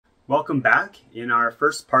Welcome back. In our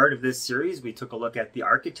first part of this series, we took a look at the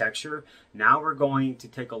architecture. Now we're going to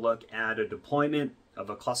take a look at a deployment of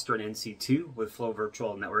a cluster in NC2 with Flow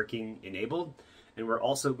Virtual Networking enabled. And we're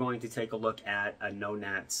also going to take a look at a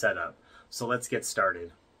No-NAT setup. So let's get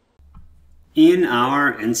started. In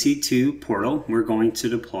our NC2 portal, we're going to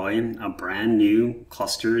deploy a brand new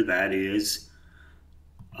cluster that is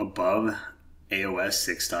above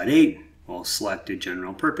AWS 6.8. We'll select a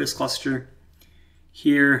general purpose cluster.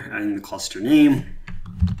 Here in the cluster name,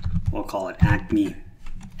 we'll call it Acme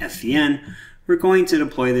FVN. We're going to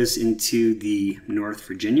deploy this into the North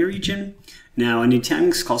Virginia region. Now, a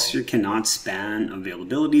Nutanix cluster cannot span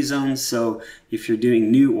availability zones, so if you're doing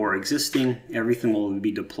new or existing, everything will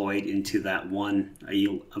be deployed into that one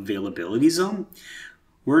availability zone.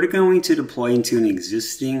 We're going to deploy into an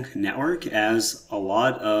existing network as a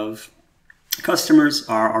lot of customers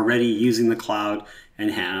are already using the cloud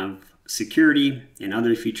and have security and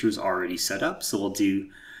other features already set up. So we'll do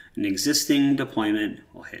an existing deployment.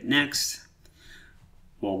 We'll hit next.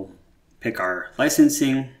 We'll pick our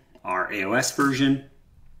licensing, our AWS version,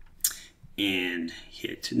 and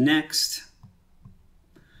hit next.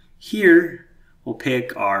 Here, we'll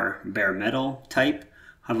pick our bare metal type.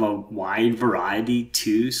 Have a wide variety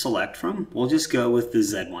to select from. We'll just go with the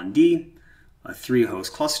Z1D, a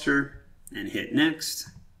 3-host cluster, and hit next.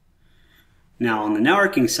 Now on the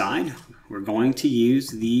networking side, we're going to use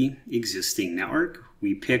the existing network.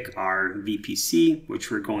 We pick our VPC,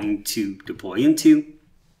 which we're going to deploy into.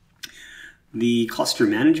 The cluster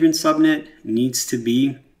management subnet needs to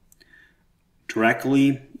be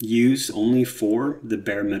directly used only for the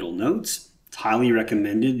bare metal nodes. It's highly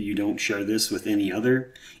recommended you don't share this with any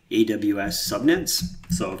other AWS subnets.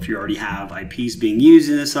 So if you already have IPs being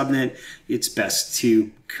used in a subnet, it's best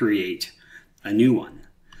to create a new one.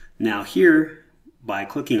 Now here, by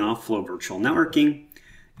clicking off Flow Virtual Networking,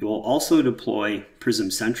 it will also deploy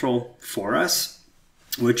Prism Central for us,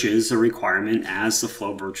 which is a requirement as the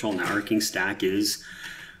Flow Virtual Networking stack is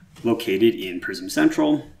located in Prism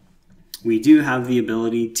Central. We do have the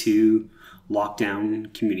ability to lock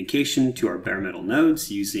down communication to our bare metal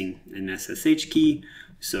nodes using an SSH key,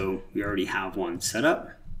 so we already have one set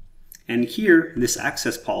up. And here, this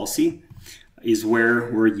access policy is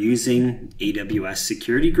where we're using AWS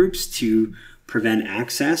security groups to prevent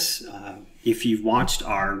access. If you've watched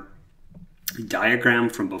our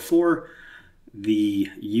diagram from before, the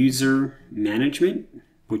user management,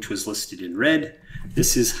 which was listed in red,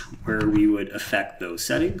 this is where we would affect those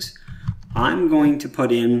settings. I'm going to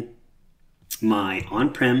put in my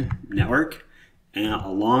on-prem network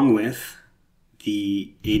along with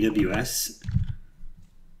the AWS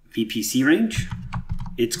VPC range.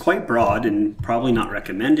 It's quite broad and probably not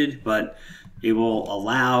recommended, but it will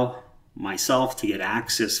allow myself to get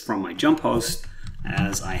access from my jump host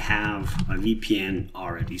as I have a VPN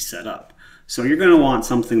already set up. So you're going to want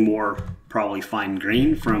something more probably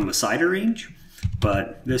fine-grained from a CIDR range,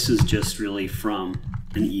 but this is just really from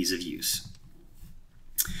an ease of use.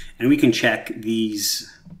 And we can check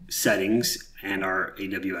these settings and our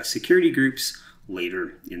AWS security groups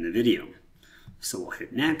later in the video. So we'll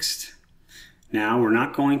hit next. Now we're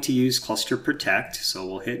not going to use Cluster Protect, so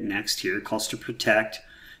we'll hit next here. Cluster Protect,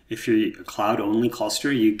 if you're a cloud-only cluster,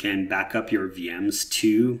 you can back up your VMs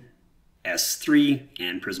to S3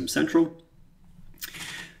 and Prism Central.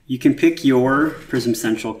 You can pick your Prism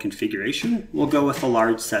Central configuration. We'll go with a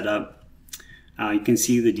large setup. You can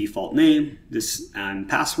see the default name, this and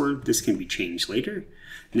password. This can be changed later.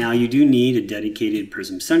 Now you do need a dedicated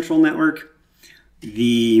Prism Central network.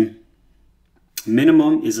 The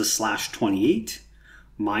minimum is a /28.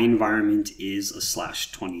 My environment is a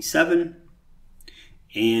 /27.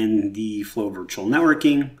 And the Flow Virtual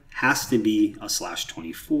Networking has to be a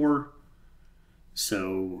 /24.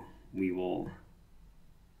 So we will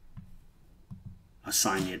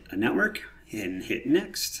assign it a network and hit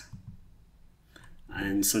next.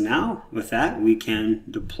 And so now with that, we can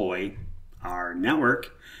deploy our network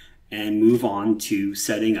and move on to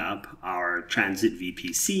setting up our transit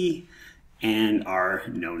VPC and our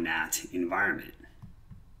No-NAT environment.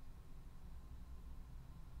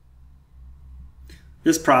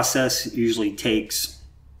 This process usually takes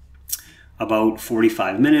about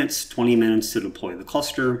 45 minutes, 20 minutes to deploy the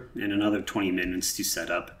cluster, and another 20 minutes to set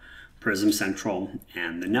up Prism Central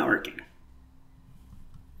and the networking.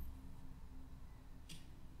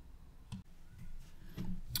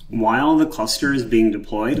 While the cluster is being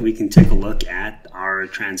deployed, we can take a look at our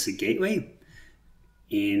transit gateway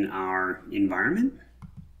in our environment.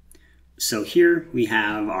 So here we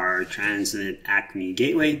have our transit Acme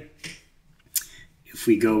gateway. If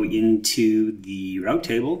we go into the route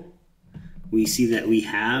table, we see that we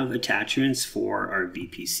have attachments for our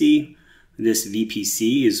VPC. This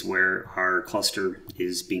VPC is where our cluster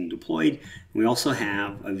is being deployed. We also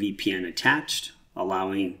have a VPN attached,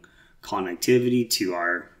 allowing connectivity to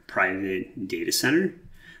our private data center.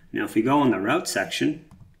 Now, if we go in the route section,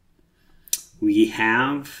 we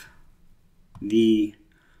have the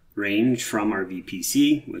range from our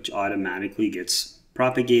VPC, which automatically gets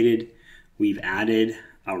propagated. We've added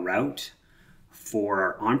a route for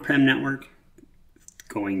our on-prem network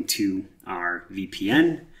going to our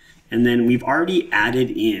VPN. And then we've already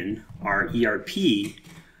added in our ERP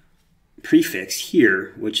prefix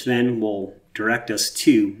here, which then will direct us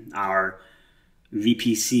to our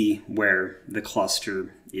VPC where the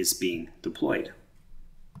cluster is being deployed.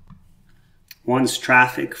 Once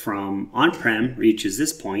traffic from on-prem reaches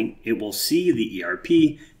this point, it will see the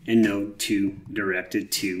ERP and node 2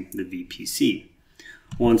 directed to the VPC.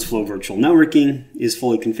 Once Flow Virtual Networking is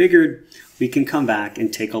fully configured, we can come back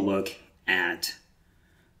and take a look at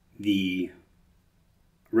the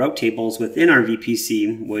route tables within our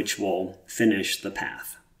VPC, which will finish the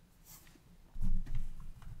path.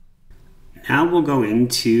 Now we'll go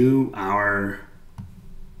into our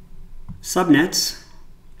subnets.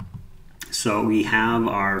 So we have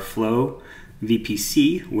our Flow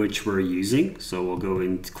VPC, which we're using. So we'll go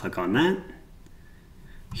and click on that.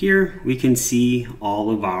 Here we can see all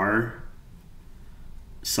of our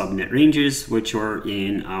subnet ranges, which are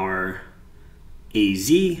in our AZ,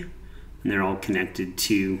 and they're all connected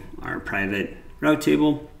to our private route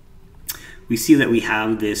table. We see that we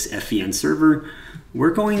have this FEN server.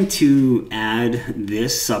 We're going to add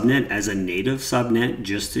this subnet as a native subnet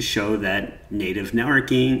just to show that native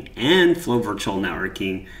networking and Flow Virtual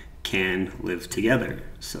Networking can live together.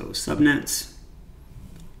 So subnets,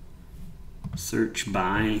 search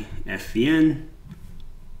by FEN.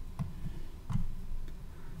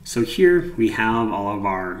 So here we have all of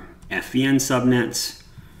our FEN subnets.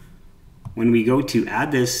 When we go to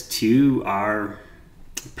add this to our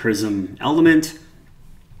Prism element,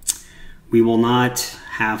 we will not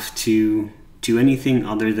have to do anything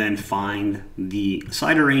other than find the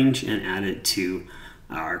CIDR range and add it to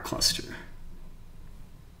our cluster.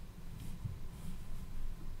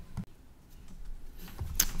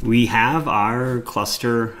 We have our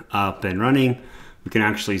cluster up and running. We can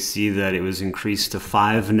actually see that it was increased to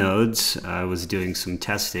 5 nodes. I was doing some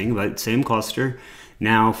testing, but same cluster.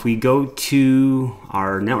 Now, if we go to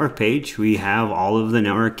our network page, we have all of the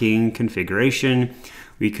networking configuration.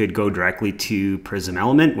 We could go directly to Prism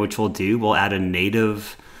element, which we'll do. We'll add a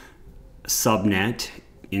native subnet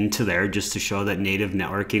into there just to show that native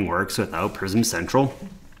networking works without Prism Central.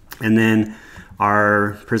 And then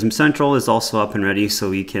our Prism Central is also up and ready, so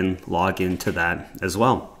we can log into that as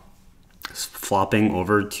well. Flopping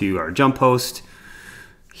over to our jump host.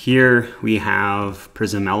 Here we have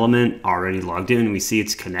Prism element already logged in. We see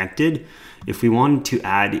it's connected. If we wanted to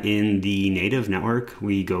add in the native network,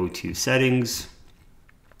 we go to settings,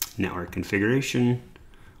 network configuration.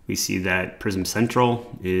 We see that Prism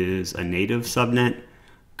Central is a native subnet,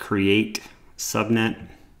 create subnet,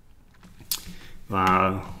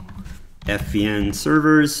 FEN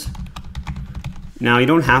servers. Now you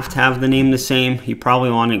don't have to have the name the same. You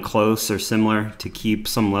probably want it close or similar to keep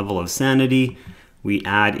some level of sanity. We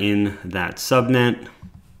add in that subnet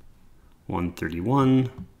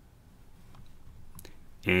 131,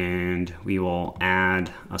 and we will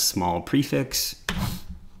add a small prefix.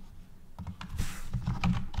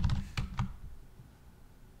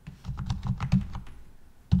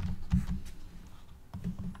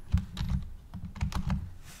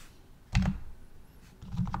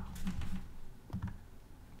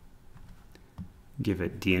 Give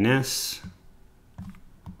it DNS.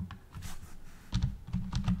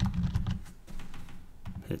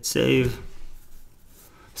 Hit save.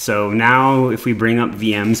 So now if we bring up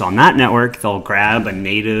VMs on that network, they'll grab a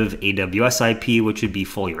native AWS IP, which would be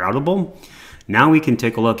fully routable. Now we can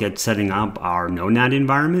take a look at setting up our No-NAT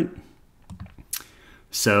environment.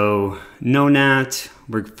 So No-NAT,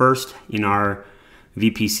 we're first in our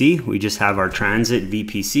VPC. We just have our transit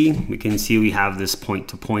VPC. We can see we have this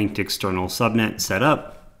point-to-point external subnet set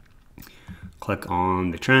up. Click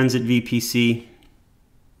on the transit VPC.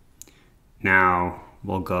 Now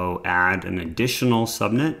we'll go add an additional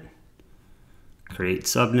subnet. Create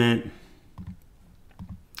subnet.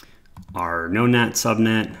 Our No-NAT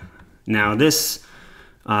subnet. Now this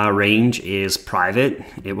range is private.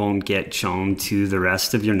 It won't get shown to the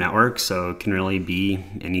rest of your network, so it can really be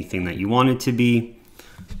anything that you want it to be.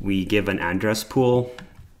 We give an address pool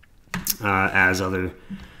as other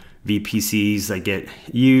VPCs that get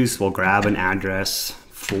used. We'll grab an address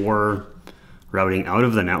for routing out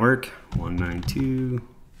of the network.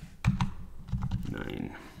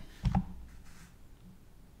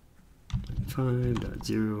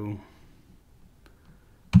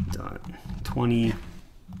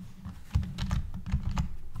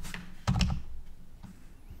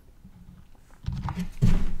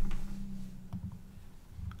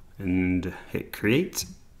 And hit create.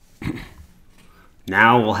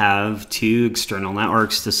 Now we'll have two external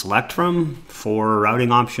networks to select from for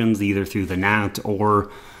routing options, either through the NAT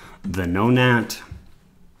or the No-NAT.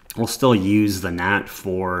 We'll still use the NAT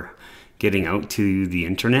for getting out to the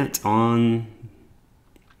internet on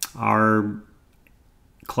our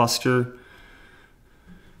cluster.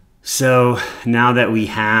 So now that we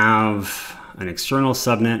have an external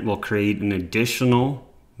subnet, we'll create an additional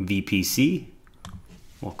VPC.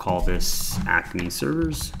 We'll call this Acme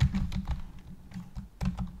servers.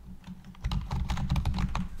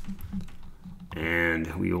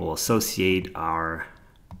 And we will associate our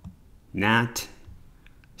NAT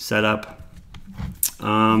setup.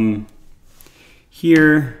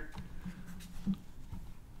 Here,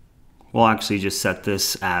 we'll actually just set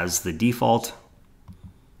this as the default.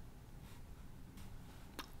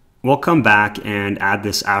 We'll come back and add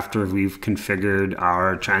this after we've configured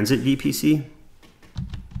our transit VPC.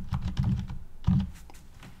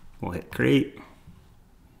 We'll hit create.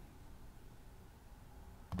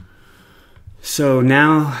 So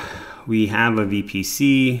now we have a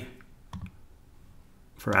VPC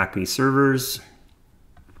for Acme servers.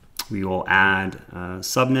 We will add a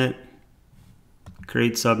subnet,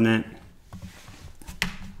 create subnet.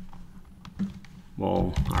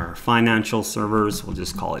 Well, our financial servers, we'll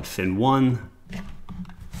just call it fin1,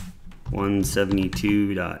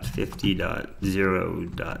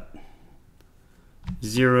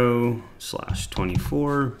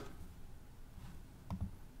 172.50.0.0/24.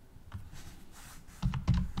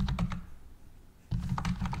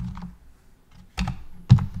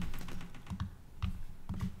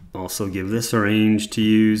 Also give this a range to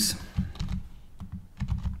use.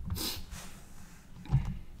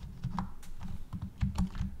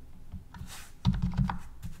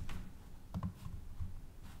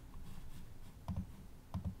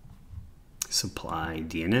 Supply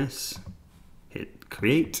DNS, hit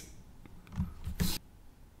create.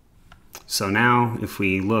 So now if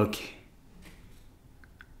we look,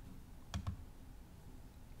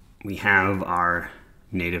 we have our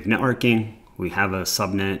native networking. We have a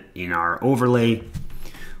subnet in our overlay.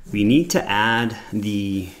 We need to add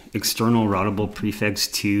the external routable prefix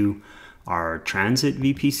to our transit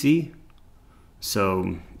VPC.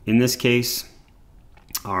 So in this case,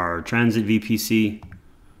 our transit VPC,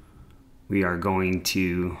 we are going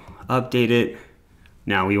to update it.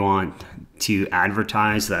 Now we want to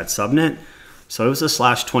advertise that subnet. So it was a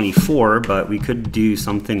 /24, but we could do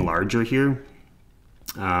something larger here.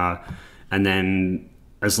 And then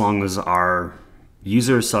as long as our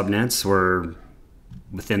user subnets were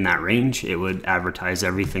within that range, it would advertise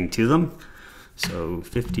everything to them. So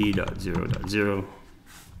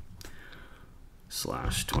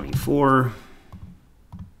 50.0.0/24.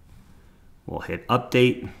 We'll hit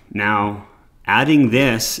update. Now, adding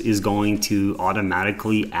this is going to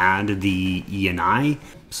automatically add the ENI.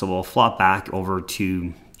 So we'll flop back over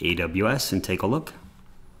to AWS and take a look.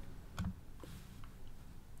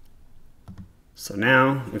 So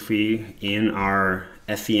now if we, in our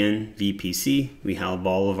FEN VPC, we have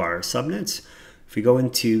all of our subnets. If we go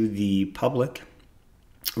into the public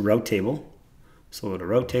route table, so go to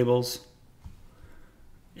route tables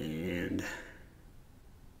and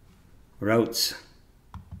routes,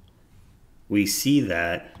 we see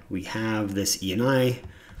that we have this ENI.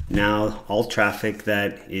 Now all traffic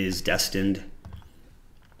that is destined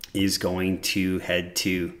is going to head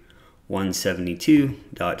to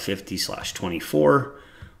 172.50/24,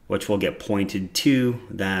 which will get pointed to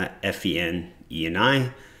that FEN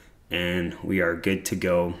ENI, and we are good to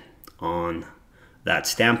go on that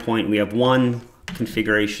standpoint. We have one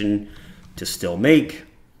configuration to still make.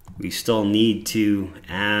 We still need to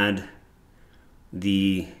add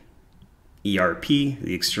the ERP,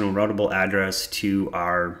 the external routable address, to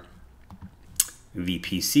our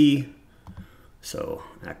VPC. So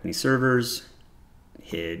Acme servers,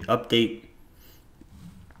 hit update,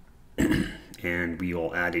 and we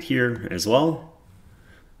will add it here as well.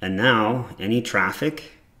 And now any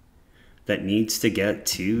traffic that needs to get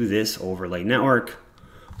to this overlay network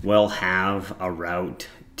will have a route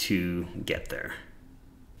to get there.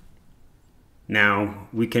 Now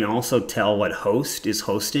we can also tell what host is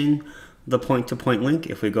hosting the point-to-point link.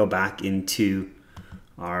 If we go back into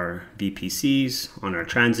our VPCs on our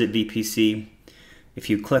transit VPC, if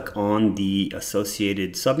you click on the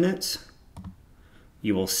associated subnets,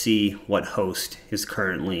 you will see what host is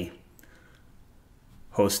currently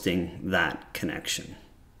hosting that connection.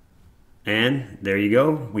 And there you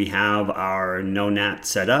go. We have our No-NAT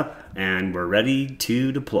set up and we're ready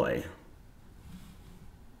to deploy.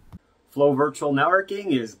 Flow virtual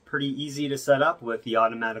networking is pretty easy to set up with the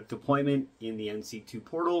automatic deployment in the NC2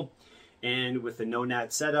 portal. And with the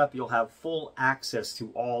No-NAT setup, you'll have full access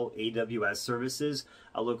to all AWS services.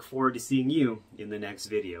 I look forward to seeing you in the next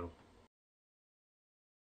video.